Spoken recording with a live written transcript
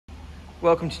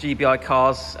Welcome to GBI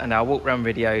Cars and our walk round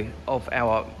video of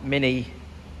our Mini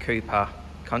Cooper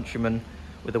Countryman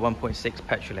with a 1.6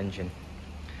 petrol engine.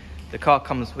 The car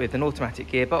comes with an automatic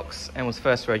gearbox and was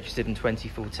first registered in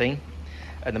 2014,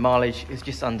 and the mileage is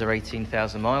just under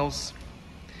 18,000 miles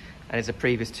and is a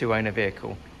previous two-owner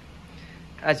vehicle.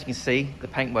 As you can see, the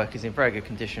paintwork is in very good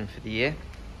condition for the year.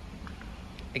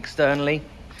 Externally,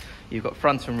 you've got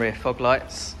front and rear fog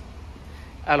lights,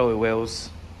 alloy wheels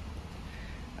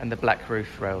and the black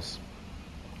roof rails.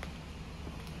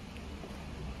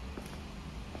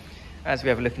 As we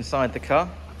have a look inside the car,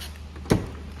 it's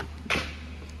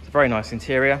a very nice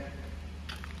interior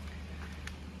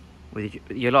with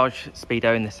your large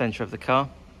speedo in the centre of the car,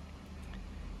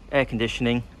 air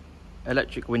conditioning,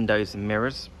 electric windows and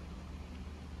mirrors.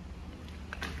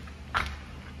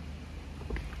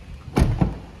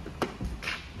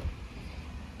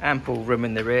 Ample room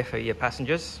in the rear for your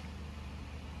passengers.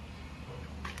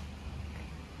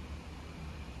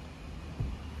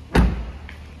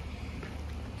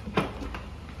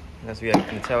 As we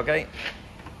open the tailgate,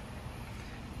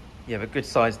 you have a good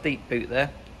sized deep boot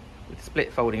there with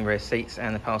split folding rear seats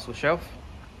and the parcel shelf.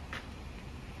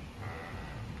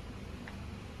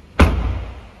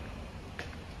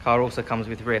 Car also comes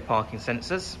with rear parking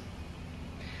sensors.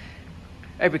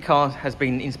 Every car has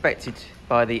been inspected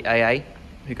by the AA,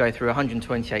 who go through a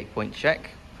 128-point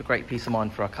check for great peace of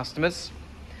mind for our customers.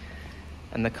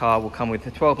 And the car will come with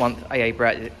a 12-month AA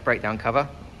breakdown cover,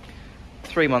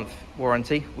 3-month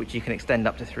warranty, which you can extend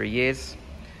up to 3 years.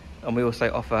 And we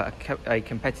also offer a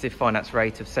competitive finance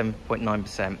rate of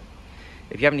 7.9%.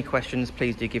 If you have any questions,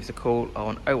 please do give us a call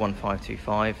on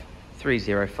 01525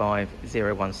 305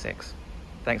 016.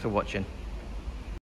 Thanks for watching.